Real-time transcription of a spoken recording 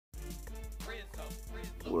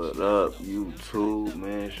What up, YouTube,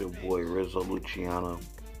 man? It's your boy Rizzo Luciano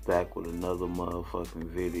back with another motherfucking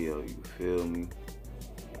video, you feel me?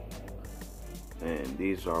 And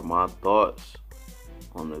these are my thoughts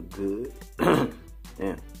on the Goodz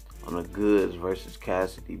on the Goodz versus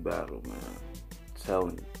Cassidy battle, man. I'm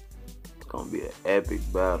telling you, it's gonna be an epic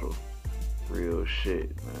battle. Real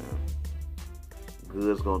shit, man.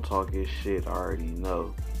 Goodz gonna talk his shit, I already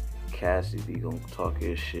know. Cassidy gonna talk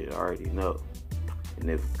his shit, I already know. And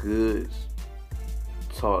if Goodz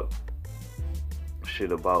talk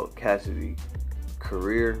shit about Cassidy's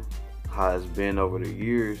career, how it's been over the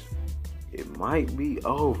years, it might be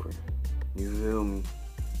over. You feel me?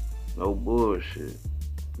 No bullshit.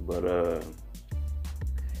 But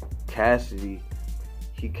Cassidy,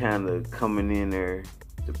 he kinda coming in there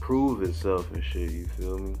to prove himself and shit, you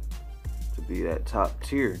feel me? To be that top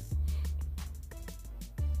tier.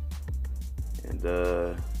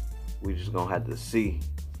 And we just gonna have to see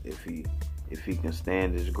if he can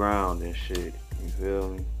stand his ground and shit. You feel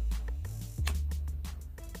me?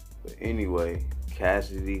 But anyway,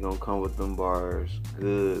 Cassidy gonna come with them bars.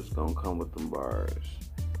 Goodz gonna come with them bars.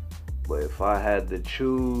 But if I had to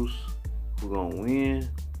choose who gonna win,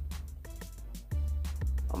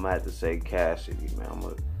 I'm gonna have to say Cassidy, man.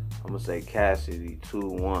 I'm gonna say Cassidy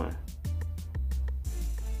 2-1.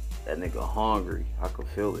 That nigga hungry. I could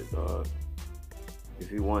feel it, dog. If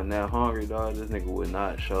he wasn't that hungry, dog, this nigga would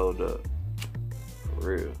not showed up.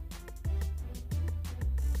 For real.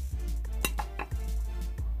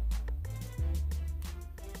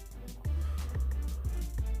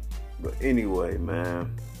 But anyway,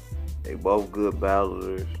 man, they both good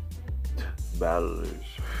battlers. Battlers.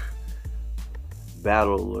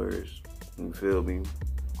 You feel me?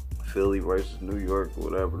 Philly versus New York,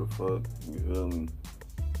 whatever the fuck. You feel me?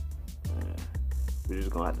 We're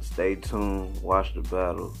just gonna have to stay tuned, watch the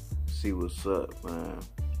battle, see what's up, man.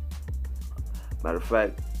 Matter of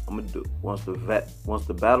fact, I'm gonna do once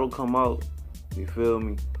the battle come out, you feel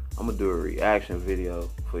me? I'm gonna do a reaction video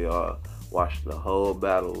for y'all. Watch the whole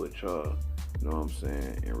battle with y'all, you know what I'm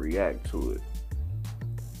saying, and react to it.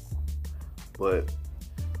 But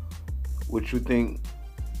what you think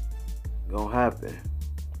gonna happen?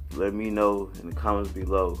 Let me know in the comments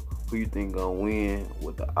below. Who you think gonna win,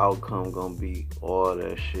 what the outcome gonna be, all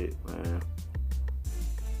that shit, man.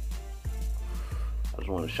 I just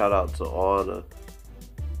want to shout out to all the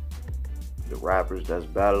rappers that's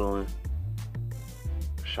battling.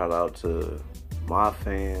 Shout out to my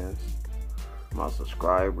fans, my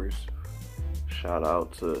subscribers. Shout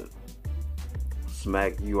out to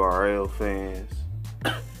Smack URL fans,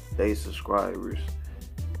 they subscribers,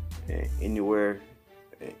 and anywhere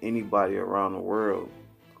and anybody around the world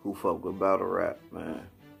who fuck with battle rap, man.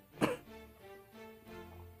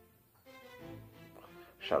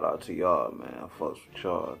 Shout out to y'all, man. I fucks with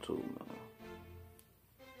y'all too, man.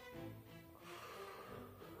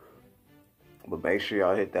 But make sure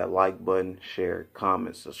y'all hit that like button, share,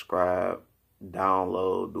 comment, subscribe,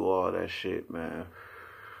 download, do all that shit, man.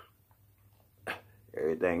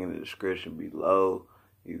 Everything in the description below.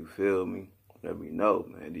 You feel me? Let me know,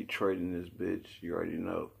 man. Detroit in this bitch. You already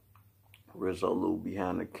know. Rizzo Lou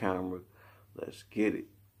behind the camera. Let's get it.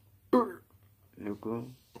 Okay.